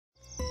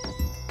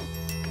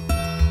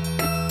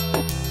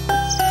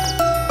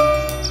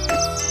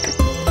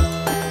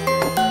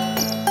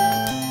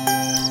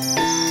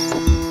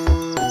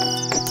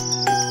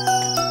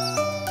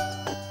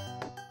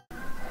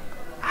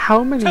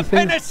how many To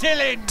things?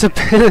 penicillin! To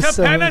penicillin.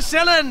 To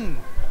penicillin!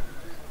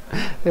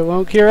 It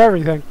won't cure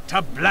everything.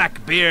 To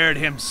Blackbeard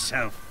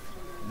himself.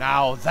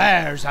 Now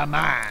there's a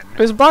man.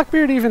 Is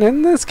Blackbeard even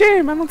in this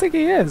game? I don't think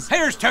he is.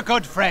 Here's to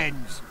good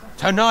friends.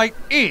 Tonight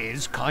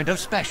is kind of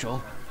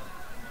special.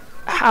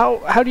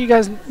 How do you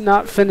guys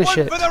not finish One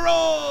it? for the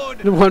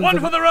road! One One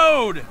for for the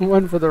road!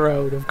 One for the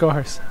road, of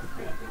course.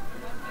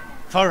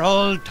 For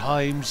old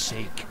time's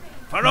sake.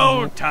 For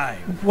old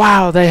time.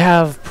 Wow, they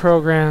have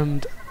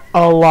programmed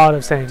a lot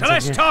of things. So in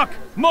let's here. talk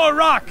more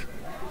rock.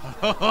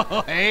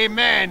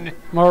 Amen.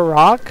 More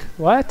rock?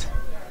 What?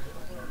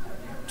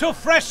 To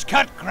fresh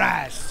cut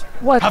grass.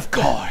 What? Of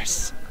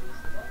course.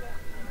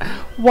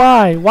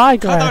 Why? Why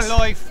To grass? the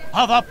life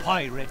of a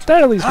pirate.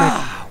 That at least makes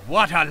Ah,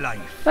 what a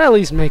life. that at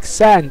least makes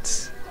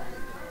sense.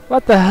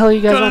 What the hell are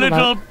you guys The on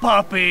little about?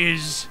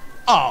 puppies.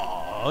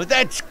 Oh,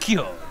 that's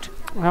cute.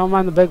 I don't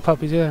mind the big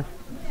puppies either.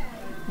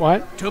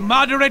 What? To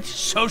moderate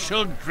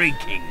social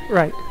drinking.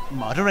 Right.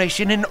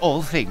 Moderation in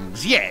all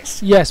things,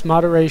 yes. Yes,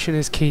 moderation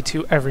is key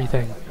to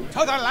everything. To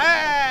the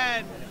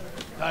land.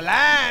 The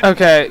land.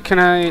 Okay, can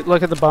I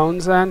look at the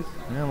bones then?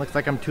 Yeah, looks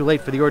like I'm too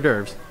late for the hors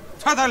d'oeuvres.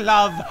 To the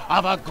love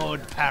of a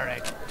good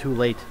parrot. Too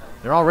late.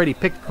 They're already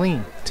picked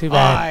clean. Too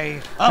bad.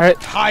 I, a Alright.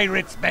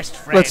 pirate's best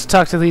friend. Let's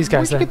talk to these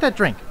Where'd guys you then. get that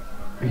drink?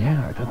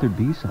 Yeah, I thought there'd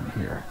be some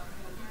here.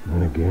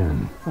 Then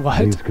again,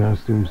 What? these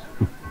costumes,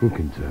 who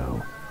can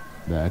tell?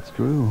 That's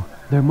true.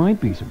 There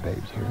might be some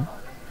babes here.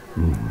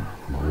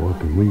 Well, what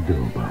can we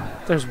do about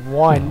it? There's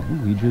one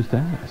Well, we just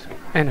ask.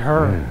 and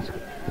her. Ask.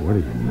 What are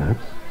you,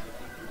 nuts?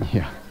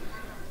 Yeah,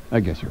 I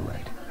guess you're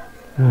right.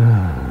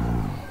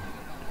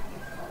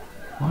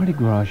 Mardi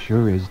Gras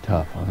sure is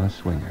tough on us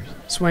swingers.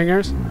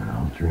 Swingers?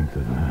 I'll drink to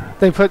that.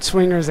 They put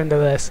swingers into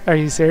this. Are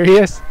you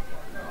serious?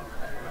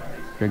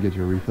 Can I get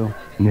you a refill?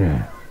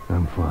 Yeah,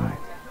 I'm fine.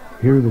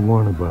 Hear the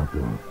one about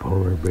the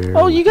polar bear?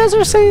 Oh, you guys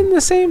are saying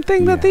the same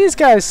thing that Yeah. these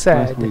guys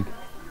said. Last week.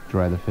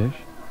 Dry the fish?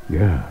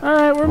 Yeah.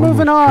 Alright, we're Almost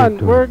moving on.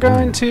 tripped on We're the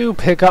going bone. to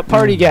pick up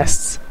party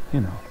guests.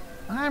 You know.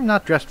 I'm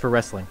not dressed for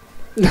wrestling.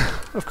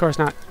 Of course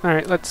not.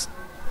 Alright, let's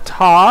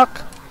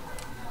talk.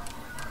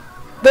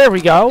 There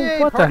we go. Hey,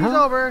 What the party's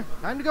hell? over.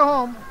 Time to go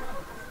home.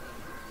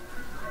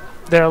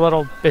 They're a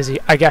little busy,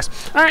 I guess.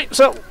 Alright,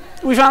 so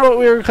we found what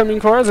we were coming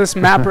for. This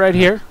map right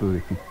here.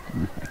 Booty.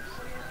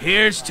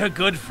 Here's to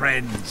good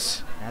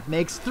friends. That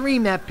makes 3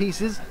 map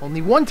pieces.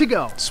 Only 1 to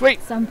go.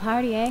 Sweet. Some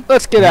party, eh?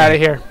 Let's get out of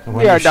here.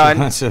 We are done.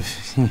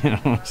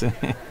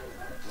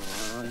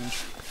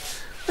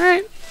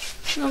 Alright.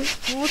 Well,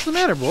 what's the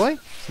matter, boy?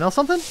 Smell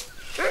something?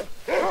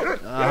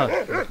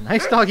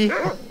 Nice doggy.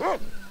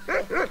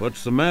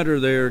 What's the matter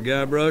there,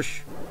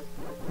 Guybrush?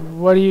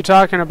 What are you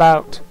talking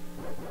about?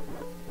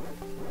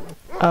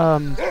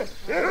 I'm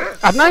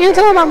not gonna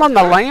tell him I'm on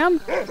the lam.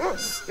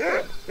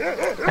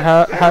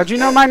 How'd you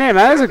know my name?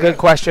 That is a good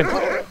question.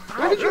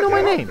 How did you know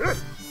my name?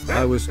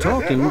 I was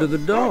talking to the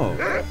dog.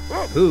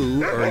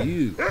 Who are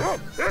you?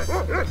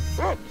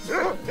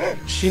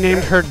 She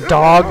named her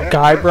dog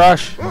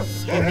Guybrush.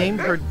 She named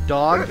her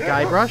dog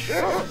Guybrush?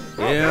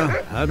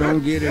 Yeah, I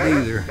don't get it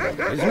either.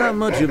 It's not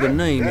much of a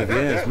name if you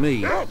ask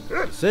me.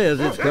 It says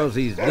it's 'cause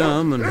he's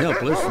dumb and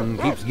helpless and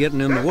keeps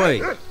getting in the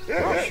way.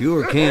 He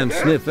sure can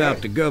sniff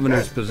out the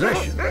governor's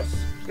possessions.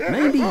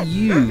 Maybe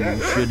you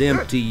should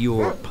empty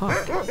your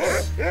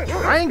pockets.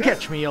 Try and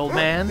catch me, old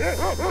man.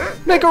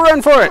 Make a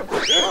run for it.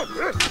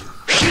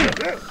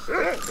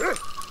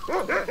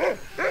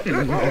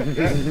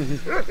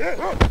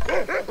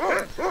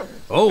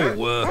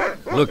 Oh,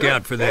 look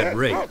out for that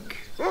rake.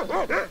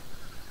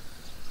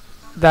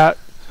 That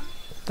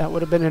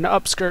would have been an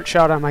upskirt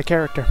shot on my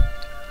character.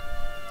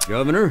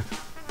 Governor,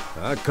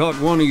 I caught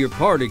one of your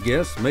party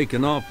guests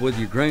making off with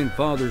your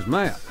grandfather's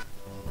map.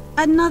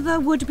 Another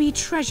would-be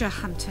treasure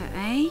hunter,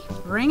 eh?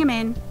 Bring him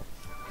in.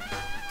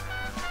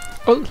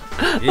 Oh,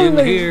 In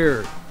Elaine.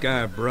 here,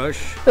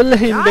 Guybrush.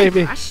 Elaine,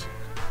 baby. Guybrush?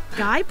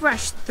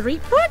 Guybrush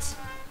Threepwood?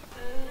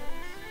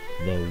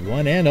 The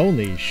one and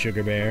only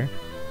Sugar Bear.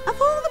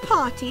 Of all the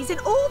parties in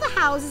all the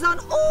houses on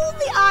all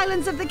the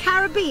islands of the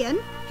Caribbean,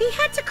 he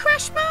had to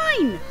crash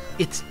mine.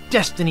 It's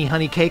destiny,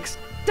 honey cakes.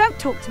 Don't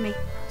talk to me.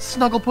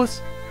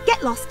 Snugglepuss.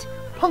 Get lost.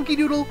 Punky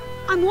Doodle.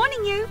 I'm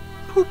warning you.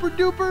 Pooper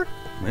Duper.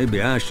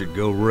 Maybe I should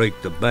go rake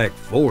the back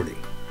 40.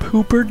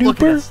 Pooper Look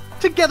at duper. us.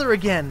 Together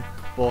again.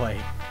 Boy,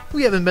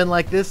 we haven't been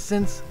like this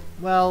since,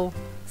 well,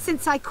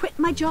 Since I quit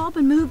my job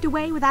and moved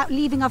away without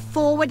leaving a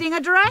forwarding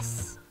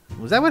address.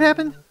 was that what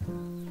happened?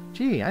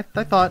 Gee, I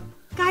thought...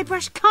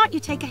 Guybrush, can't you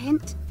take a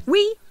hint?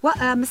 We were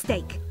a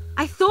mistake.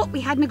 I thought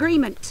we had an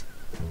agreement.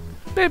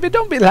 Baby,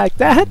 don't be like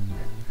that.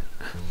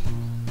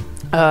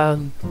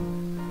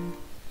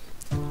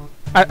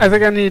 I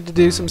think I need to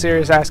do some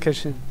serious ass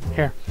kissing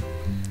here.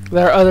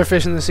 There are other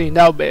fish in the sea.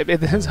 No, baby,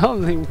 there's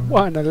only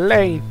one,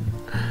 Elaine.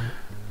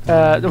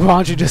 Why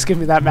don't you just give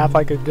me that map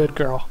like a good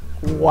girl?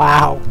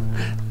 Wow.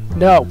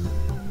 No.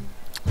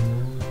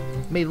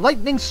 May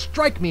lightning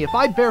strike me if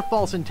I bear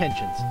false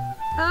intentions.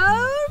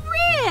 Oh,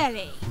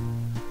 really?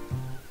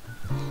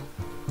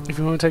 If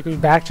you want to take me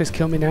back, just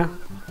kill me now.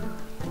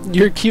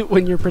 You're cute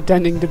when you're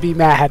pretending to be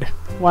mad.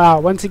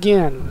 Wow, once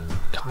again,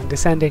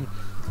 condescending.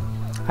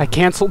 I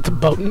canceled the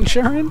boat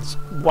insurance?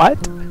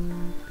 What?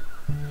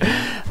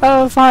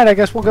 Oh, fine, I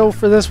guess we'll go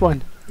for this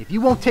one. If you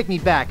won't take me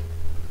back,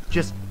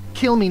 just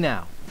kill me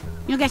now.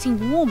 You're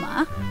getting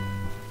warmer.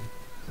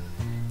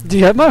 Do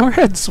you have my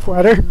red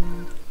sweater?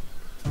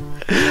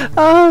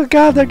 Oh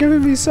god, they're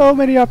giving me so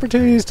many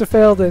opportunities to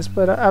fail this,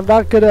 but I'm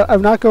not going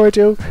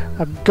to.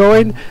 I'm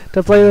going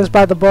to play this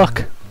by the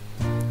book.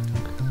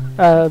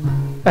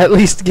 At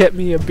least get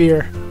me a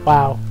beer.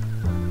 Wow.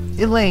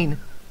 Elaine,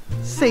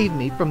 save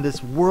me from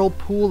this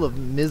whirlpool of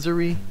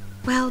misery.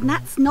 Well,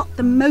 that's not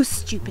the most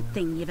stupid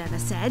thing you've ever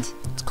said.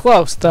 It's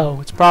close,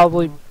 though. It's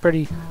probably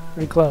pretty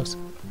close.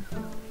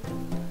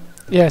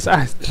 Yes,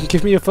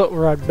 give me a foot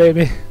rub,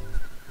 baby.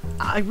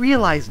 I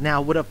realize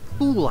now what a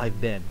fool I've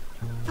been.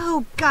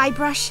 Oh,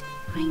 Guybrush,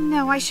 I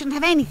know I shouldn't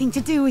have anything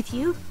to do with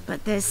you,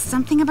 but there's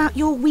something about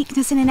your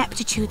weakness and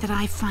ineptitude that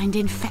I find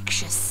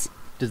infectious.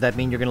 Does that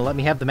mean you're gonna let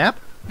me have the map?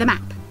 The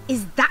map.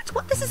 Is that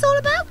what this is all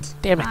about?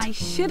 Damn it. I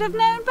should have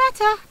known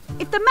better.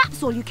 If the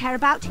map's all you care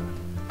about...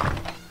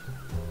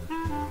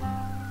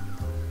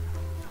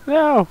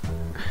 No!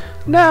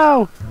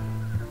 No!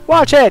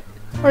 Watch it!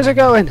 Where's it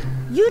going?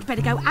 You'd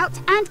better go out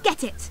and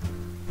get it.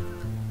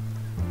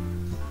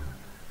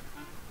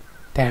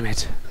 Damn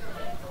it.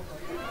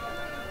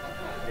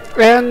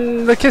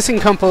 And the kissing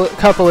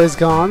couple is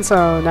gone,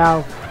 so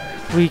now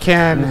we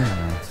can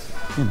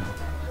You know,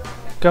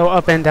 go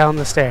up and down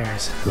the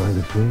stairs. try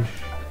the fish.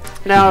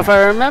 Now, if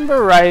I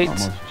remember right,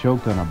 Almost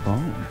choked on a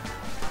bone.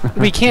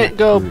 we can't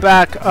go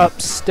back And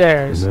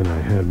upstairs. then I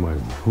had my...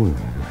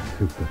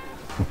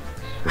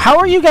 How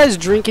are you guys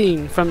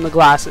drinking from the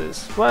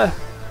glasses? What?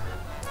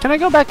 Can I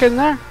go back in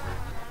there?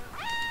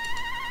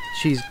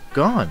 She's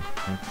gone.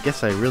 I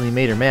guess I really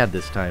made her mad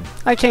this time.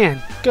 I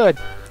can. Good.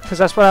 Because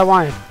that's what I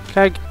wanted.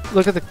 Can I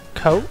look at the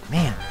coat?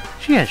 Man,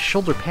 she has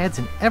shoulder pads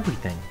and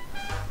everything.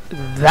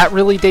 That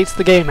really dates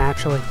the game,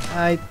 actually.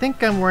 I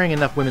think I'm wearing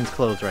enough women's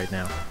clothes right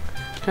now.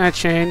 Can I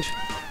change?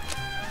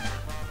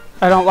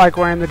 I don't like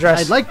wearing the dress.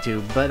 I'd like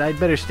to, but I'd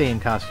better stay in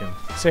costume.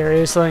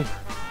 Seriously?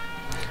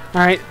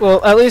 Alright,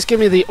 well, at least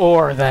give me the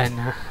ore,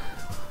 then.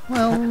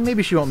 Well,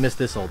 maybe she won't miss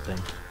this old thing.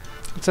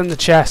 It's in the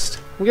chest.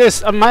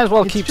 I might as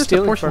well It's keep just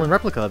stealing a porcelain for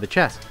replica of the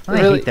chest. I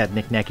Really? hate that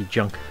knick-knacky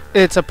junk.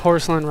 It's a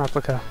porcelain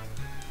replica.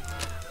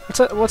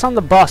 What's on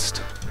the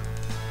bust?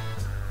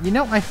 You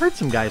know, I heard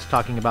some guys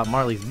talking about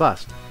Marley's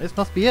bust. This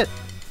must be it.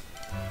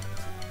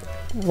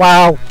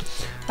 Wow.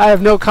 I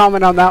have no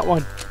comment on that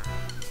one.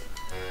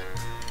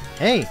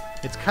 Hey,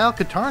 it's Kyle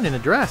Katarn in a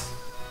dress.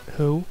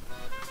 Who?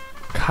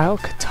 Kyle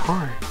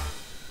Katarn.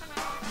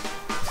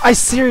 I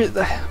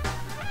seriously...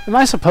 Am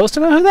I supposed to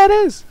know who that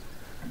is?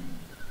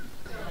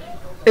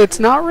 It's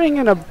not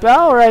ringing a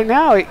bell right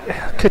now.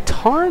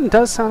 Katarn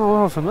does sound a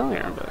little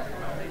familiar, but...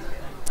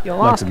 You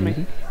lost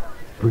me.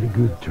 Pretty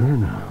good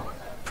turnout.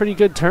 Pretty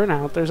good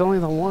turnout. There's only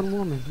the one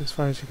woman, as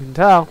far as you can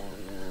tell.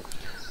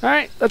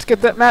 Alright, let's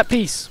get that map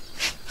piece.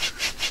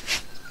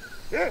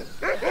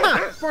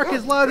 Ha! Bark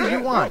as loud as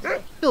you want.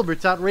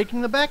 Filbert's out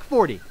raking the back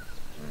 40.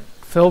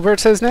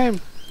 Filbert's his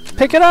name.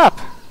 Pick it up.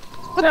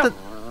 What No. the...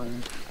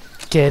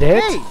 Get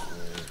it? Hey!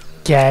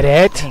 Get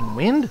it? Dang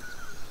wind.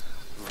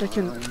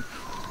 Freaking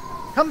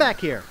Come back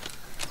here.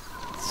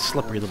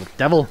 Slippery little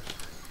devil.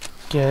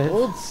 get it.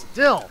 Hold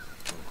still.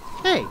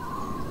 Hey,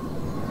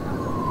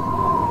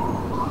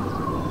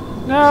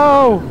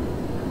 No!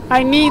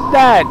 I need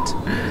that!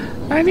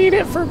 I need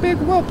it for Big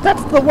Whoop.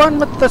 That's the one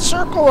with the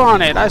circle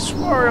on it. I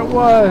swore it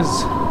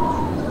was.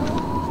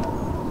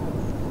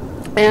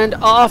 And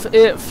off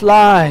it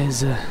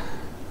flies.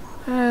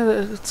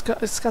 It's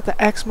got the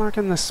X mark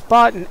in the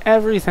spot and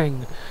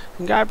everything.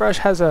 And Guybrush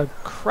has a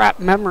crap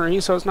memory,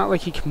 so it's not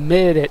like he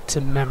committed it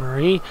to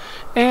memory.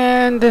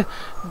 And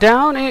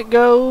down it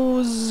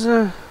goes.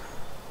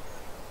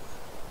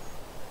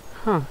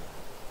 Huh.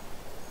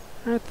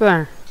 Right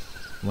there.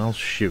 well,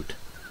 shoot.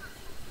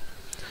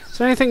 Is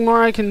there anything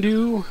more I can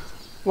do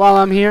while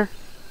I'm here?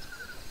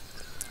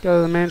 Go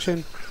to the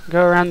mansion,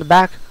 go around the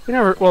back. We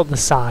never, well, the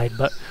side,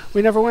 but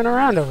we never went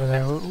around over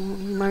there. We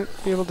might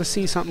be able to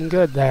see something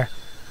good there.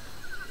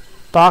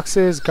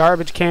 Boxes,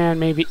 garbage can,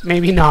 maybe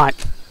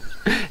not.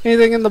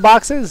 Anything in the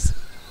boxes?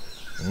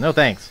 No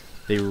thanks.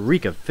 They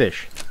reek of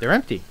fish. They're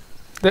empty.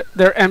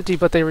 They're empty,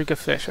 but they reek of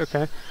fish.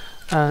 Okay.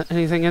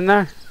 Anything in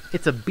there?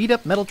 It's a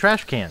beat-up metal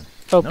trash can.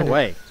 Open No it.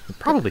 way. It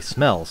probably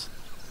smells.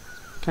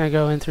 Can I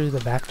go in through the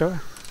back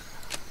door?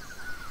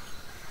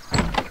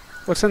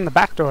 What's in the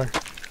back door?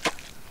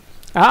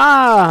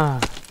 Ah!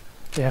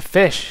 Yeah,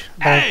 fish.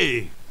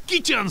 Hey!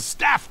 Kitchen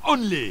staff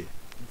only!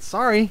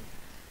 Sorry.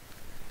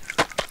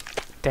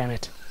 Damn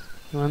it.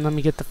 You wanna let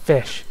me get the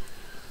fish.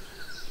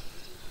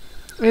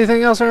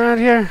 Anything else around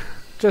here?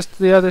 Just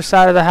the other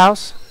side of the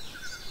house?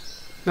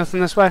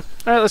 Nothing this way?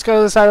 Alright, let's go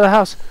to the side of the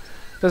house.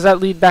 Does that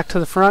lead back to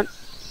the front?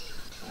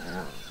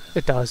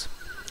 It does.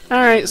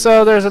 Alright,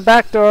 so there's a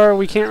back door.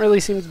 We can't really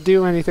seem to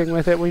do anything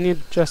with it. We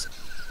need just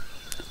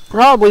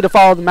probably to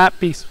follow the map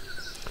piece.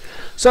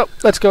 So,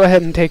 let's go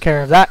ahead and take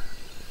care of that.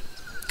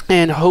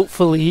 And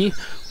hopefully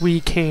we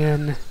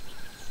can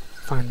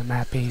find the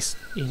map piece.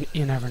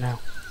 You never know.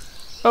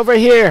 Over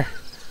here!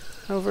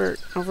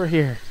 Over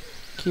here.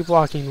 Keep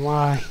walking.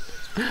 Why?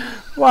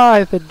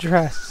 Why the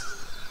dress?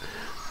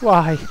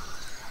 Why?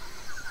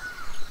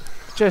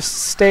 Just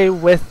stay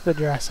with the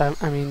dress.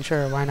 I mean,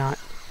 sure, why not?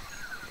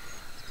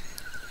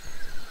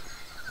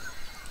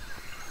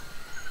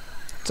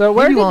 So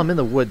Maybe while I'm in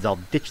the woods, I'll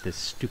ditch this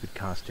stupid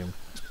costume.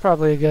 It's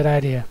probably a good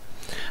idea.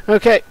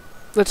 Okay,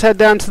 let's head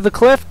down to the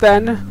cliff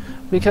then,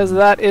 because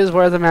that is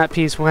where the map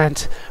piece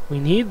went. We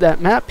need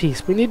that map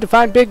piece. We need to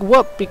find Big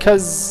Whoop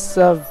because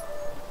of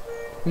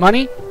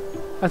money.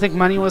 I think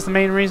money was the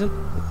main reason.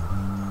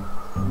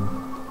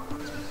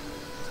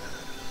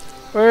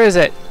 Where is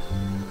it?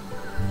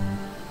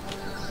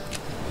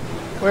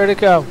 Where'd it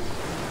go?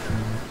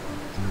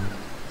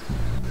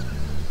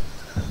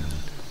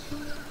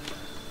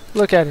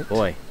 Look at it.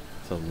 Boy,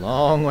 it's a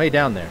long way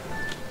down there.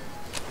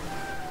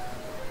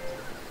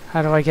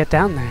 How do I get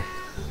down there?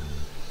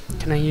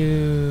 Can I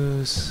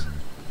use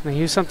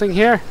something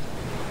here?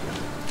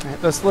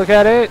 Alright, let's look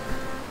at it.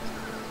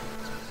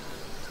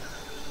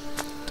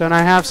 Don't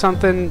I have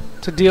something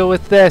to deal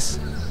with this?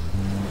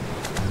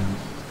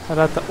 How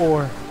about the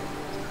ore?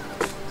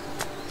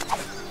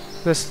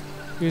 This,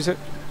 use it.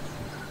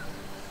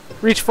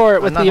 Reach for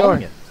it with the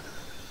ore.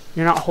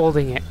 You're not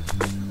holding it.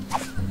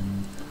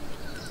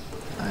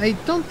 I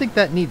don't think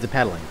that needs a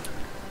paddling.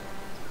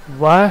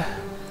 What?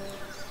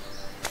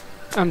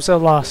 I'm so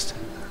lost.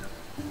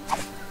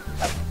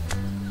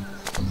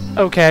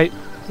 Okay.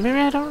 Maybe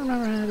I don't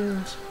remember how to do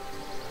this.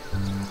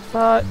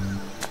 But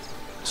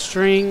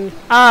string.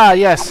 Ah,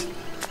 yes.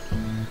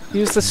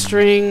 Use the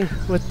string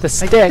with the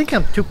stick. I think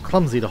I'm too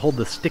clumsy to hold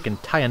the stick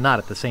and tie a knot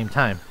at the same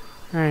time.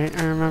 Alright,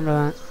 I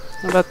remember that.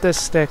 What about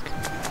this stick?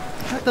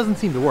 That doesn't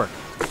seem to work.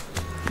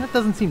 That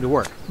doesn't seem to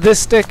work. This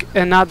stick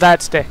and not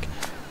that stick.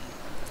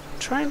 I'm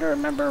trying to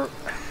remember.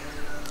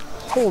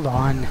 Hold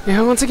on.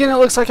 Yeah, once again, it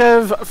looks like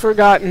I've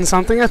forgotten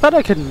something. I thought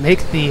I could make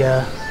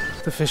the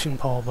fishing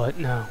pole, but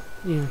no.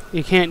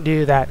 You can't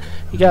do that.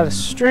 You got a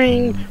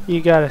string,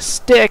 you got a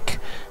stick.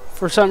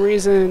 For some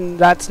reason,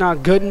 that's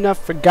not good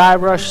enough for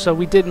Guybrush, so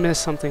we did miss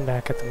something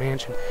back at the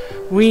mansion.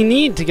 We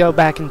need to go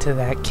back into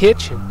that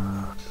kitchen.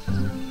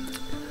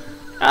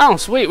 Oh,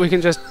 sweet. We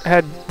can just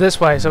head this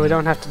way, so we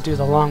don't have to do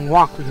the long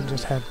walk. We can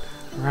just head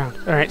around.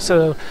 Alright,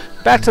 so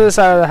back to the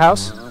side of the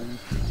house.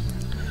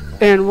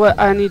 And what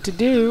I need to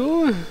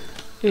do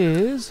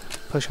is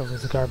push over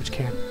the garbage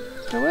can.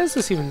 Now, what does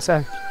this even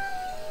say?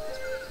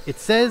 It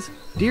says,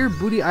 Dear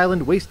Booty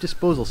Island Waste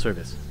Disposal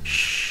Service.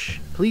 Shh.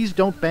 Please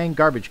don't bang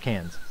garbage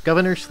cans.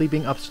 Governor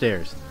sleeping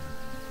upstairs.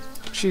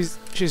 She's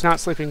not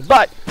sleeping,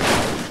 but...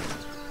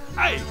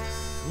 Hey!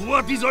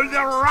 What is all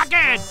the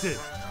racket?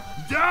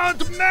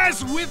 Don't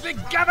mess with the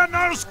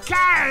governor's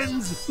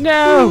cans!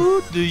 No!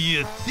 Who do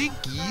you think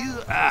you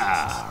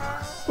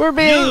are? We're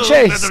being You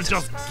chased! better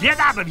just get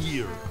out of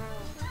here!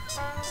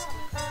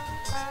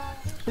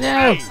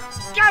 No! Hey,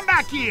 come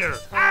back here!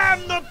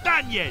 I'm not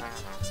done yet!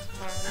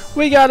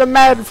 We got a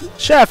mad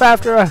chef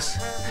after us!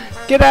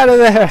 Get out of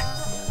there!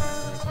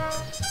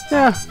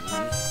 No!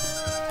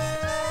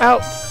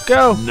 Out!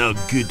 Go! No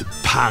good,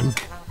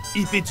 punk!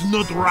 If it's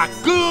not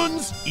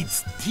raccoons,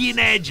 it's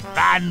teenage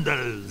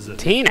vandals!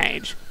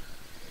 Teenage?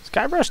 Is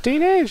Guybrush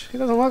teenage? He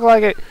doesn't look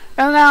like it.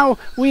 And now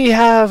we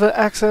have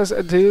access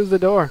to the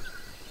door.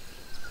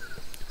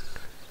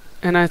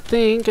 And I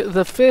think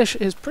the fish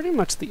is pretty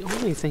much the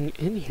only thing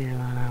in here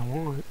that I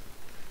want.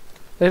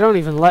 They don't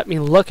even let me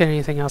look at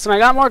anything else. And I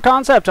got more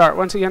concept art.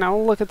 Once again, I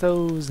will look at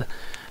those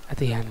at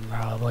the end,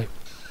 probably.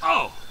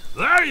 Oh,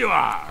 there you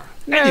are!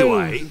 No.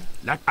 Anyway,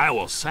 like I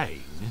was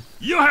saying,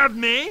 you heard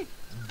me?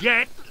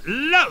 Get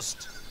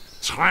lost,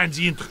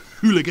 transient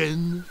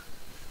hooligan.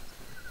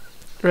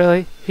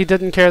 Really? He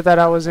didn't care that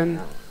I was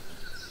in...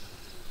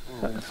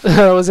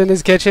 I was in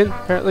his kitchen?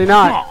 Apparently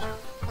not. Oh.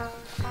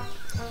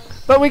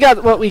 But we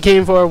got what we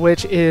came for,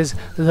 which is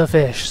the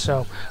fish.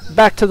 So,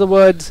 back to the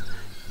woods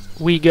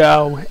we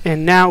go.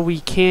 And now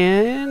we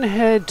can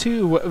head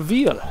to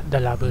Ville de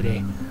la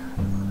Booty.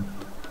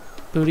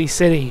 Booty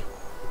City.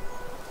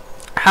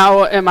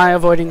 How am I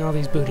avoiding all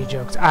these booty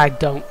jokes? I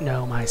don't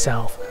know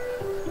myself.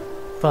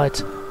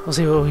 But we'll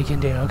see what we can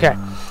do. Okay.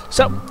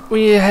 So,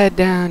 we head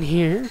down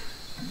here.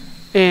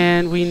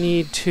 And we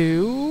need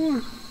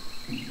to...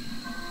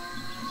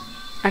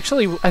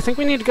 Actually, I think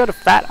we need to go to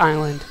Fat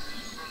Island.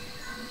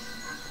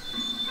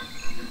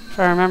 If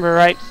I remember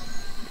right.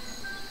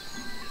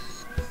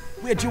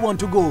 Where do you want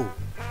to go?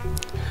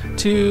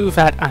 To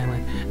Fat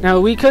Island. Now,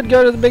 we could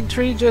go to the big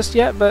tree just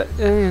yet, but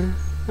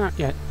not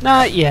yet.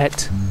 Not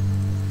yet.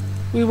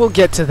 We will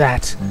get to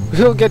that.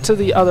 We'll get to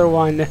the other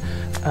one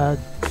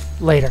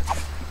later.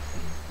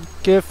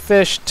 Give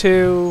fish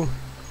to...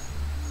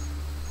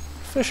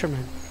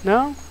 fisherman.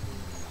 No?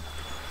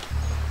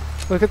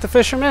 Look at the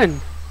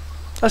fisherman.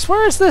 I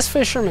swear it's this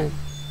fisherman.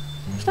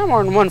 There's not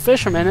more than one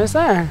fisherman, is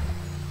there?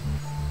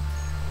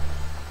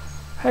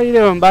 How you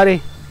doing,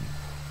 buddy?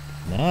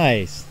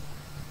 Nice.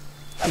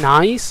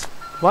 Nice?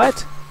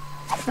 What?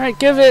 Alright,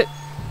 give it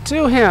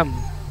to him.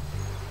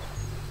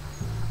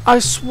 I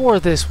swore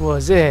this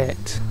was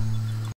it.